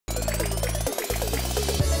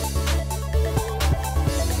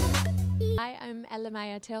Hi, I'm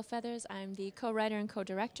Elle-Máijá Tailfeathers. I'm the co-writer and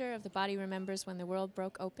co-director of The Body Remembers When the World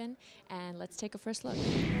Broke Open, and let's take a first look. Do you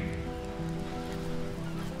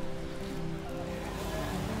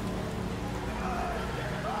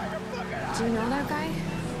know that guy?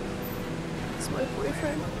 It's my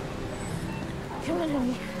boyfriend. Come on,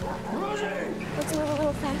 honey. Rosie! Let's move a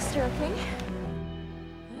little faster, okay?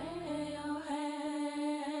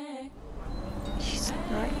 He's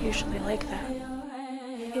not usually like that.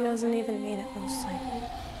 He doesn't even mean it mostly.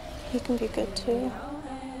 He can be good too.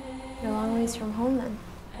 You're a long ways from home then.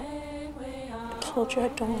 I told you I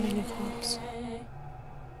don't want any calls.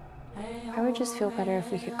 I would just feel better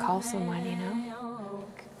if we could call someone, you know?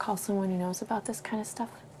 Call someone who knows about this kind of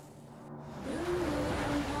stuff.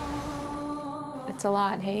 It's a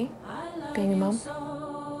lot, hey? Being a mom.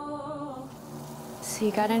 So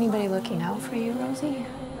you got anybody looking out for you, Rosie?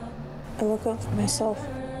 I look out for myself.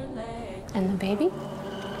 And the baby?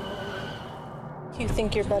 You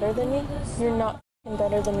think you're better than me? You're not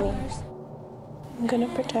better than me. I'm gonna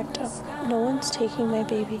protect him. No one's taking my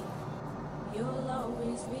baby.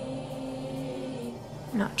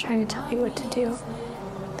 I'm not trying to tell you what to do.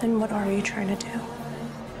 Then what are you trying to do?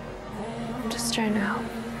 I'm just trying to help.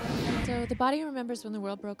 So The Body Remembers When the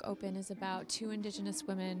World Broke Open is about two Indigenous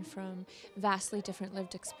women from vastly different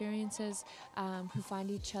lived experiences who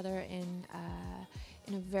find each other in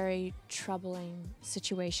a very troubling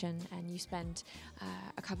situation, and you spend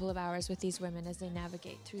a couple of hours with these women as they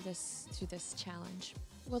navigate through this challenge.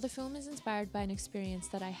 Well, the film is inspired by an experience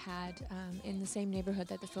that I had in the same neighborhood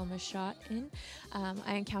that the film was shot in.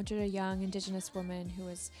 I encountered a young Indigenous woman who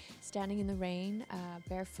was standing in the rain,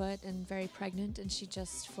 barefoot and very pregnant, and she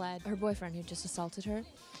just fled her boyfriend who just assaulted her.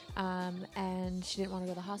 And she didn't want to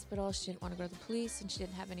go to the hospital, she didn't want to go to the police, and she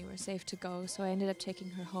didn't have anywhere safe to go, so I ended up taking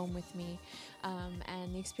her home with me.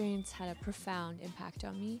 And the experience had a profound impact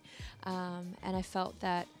on me, and I felt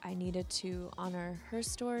that I needed to honor her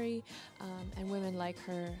story and women like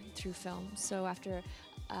her through film. So after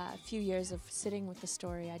a few years of sitting with the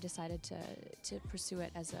story, I decided to pursue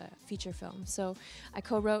it as a feature film. So I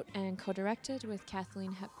co-wrote and co-directed with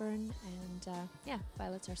Kathleen Hepburn, and yeah,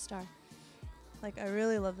 Violet's our star. Like, I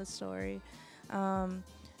really love the story,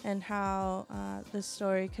 and how this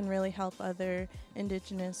story can really help other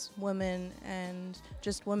Indigenous women and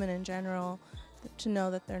just women in general to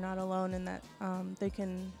know that they're not alone, and that they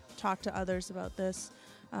can talk to others about this,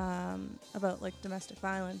 about like domestic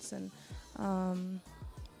violence. And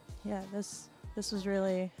yeah, this was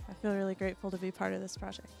really, I feel really grateful to be part of this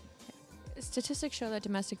project. Statistics show that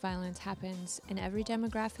domestic violence happens in every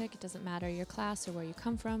demographic. It doesn't matter your class or where you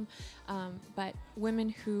come from, but women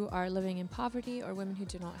who are living in poverty or women who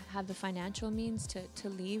do not have the financial means to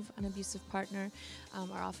leave an abusive partner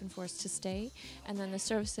are often forced to stay. And then the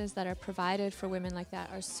services that are provided for women like that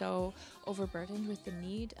are so overburdened with the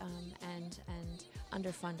need and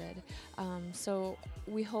underfunded. So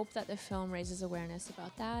we hope that the film raises awareness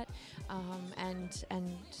about that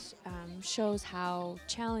and shows how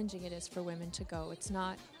challenging it is for women to go. It's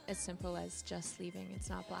not as simple as just leaving. It's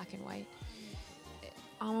not black and white.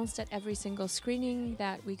 Almost at every single screening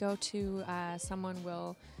that we go to, someone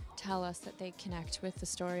will tell us that they connect with the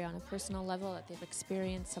story on a personal level, that they've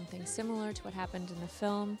experienced something similar to what happened in the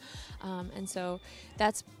film. And so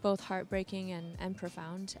that's both heartbreaking and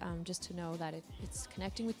profound, just to know that it's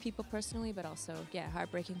connecting with people personally, but also, yeah,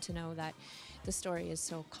 heartbreaking to know that the story is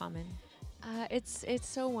so common. It's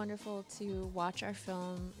so wonderful to watch our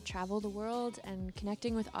film travel the world, and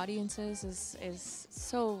connecting with audiences is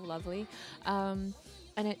so lovely.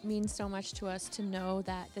 And it means so much to us to know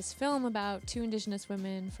that this film about two Indigenous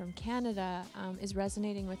women from Canada is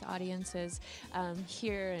resonating with audiences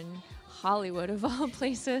here in Hollywood, of all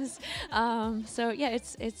places. So yeah,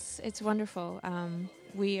 it's wonderful.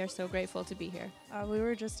 We are so grateful to be here. We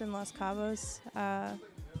were just in Los Cabos,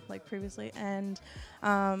 like previously, and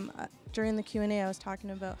during the Q&A I was talking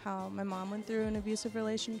about how my mom went through an abusive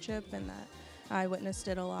relationship and that I witnessed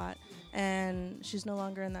it a lot, and she's no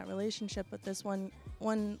longer in that relationship. But this one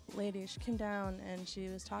lady, she came down and she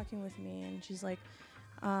was talking with me, and she's like,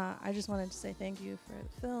 I just wanted to say thank you for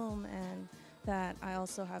the film, and that I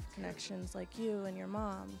also have connections like you and your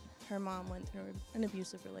mom. Her mom went through an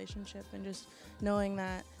abusive relationship, and just knowing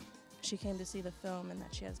that she came to see the film and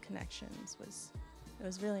that she has connections it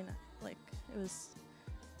was really not, like, it was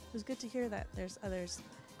good to hear that there's others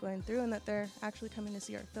going through and that they're actually coming to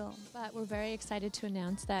see our film. But we're very excited to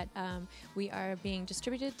announce that we are being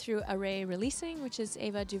distributed through Array Releasing, which is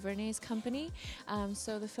Ava DuVernay's company.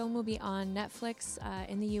 So the film will be on Netflix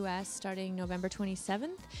in the US starting November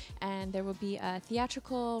 27th, and there will be a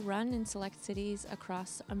theatrical run in select cities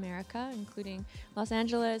across America, including Los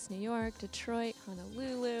Angeles, New York, Detroit,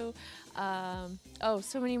 Honolulu,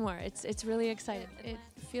 so many more. It's really exciting. It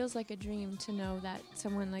feels like a dream to know that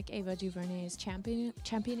someone like Ava DuVernay is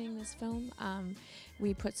championing this film.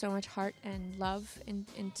 We put so much heart and love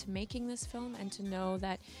into making this film, and to know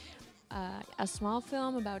that a small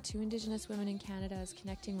film about 2 Indigenous women in Canada is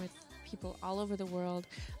connecting with people all over the world,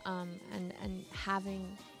 and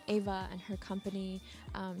having Ava and her company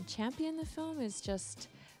champion the film is just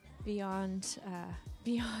beyond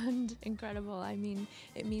incredible. I mean,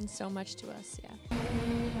 it means so much to us, yeah.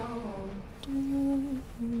 Do you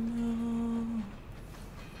know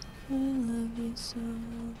I love you so?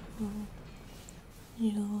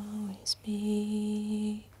 You'll always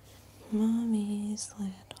be Mommy's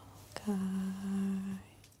little